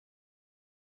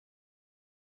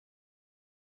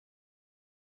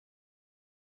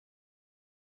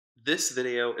This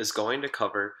video is going to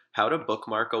cover how to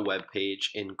bookmark a web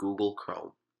page in Google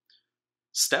Chrome.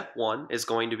 Step 1 is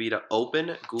going to be to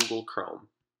open Google Chrome.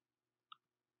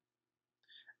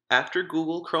 After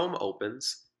Google Chrome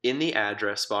opens, in the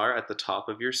address bar at the top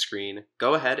of your screen,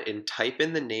 go ahead and type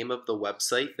in the name of the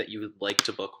website that you would like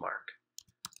to bookmark.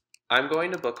 I'm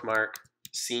going to bookmark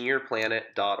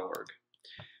seniorplanet.org.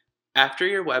 After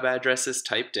your web address is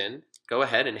typed in, go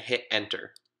ahead and hit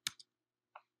enter.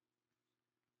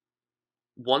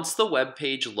 Once the web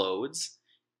page loads,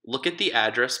 look at the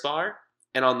address bar,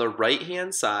 and on the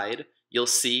right-hand side, you'll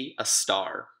see a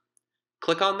star.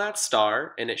 Click on that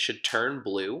star, and it should turn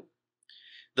blue.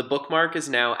 The bookmark is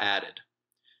now added.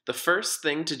 The first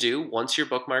thing to do once your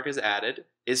bookmark is added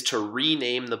is to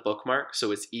rename the bookmark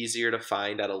so it's easier to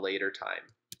find at a later time.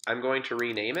 I'm going to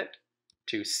rename it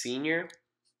to Senior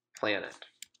Planet.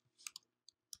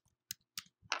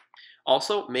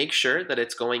 Also, make sure that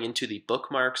it's going into the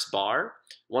bookmarks bar.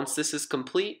 Once this is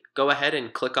complete, go ahead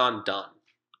and click on Done.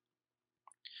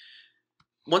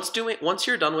 Once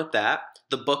you're done with that,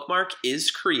 the bookmark is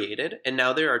created, and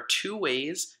now there are two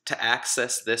ways to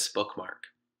access this bookmark.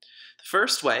 The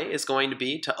first way is going to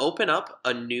be to open up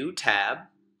a new tab.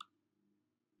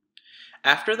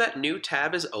 After that new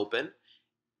tab is open,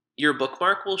 your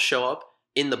bookmark will show up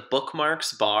in the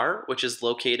bookmarks bar, which is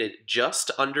located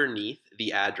just underneath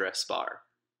the address bar.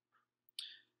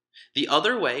 The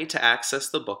other way to access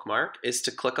the bookmark is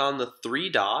to click on the three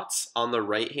dots on the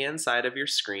right-hand side of your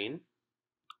screen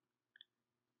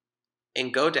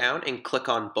and go down and click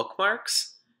on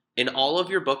Bookmarks, and all of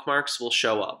your bookmarks will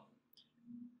show up.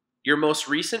 Your most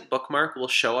recent bookmark will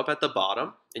show up at the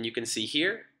bottom, and you can see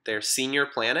here, there's Senior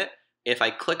Planet. If I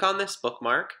click on this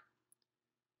bookmark,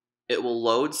 it will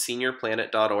load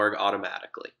seniorplanet.org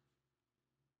automatically.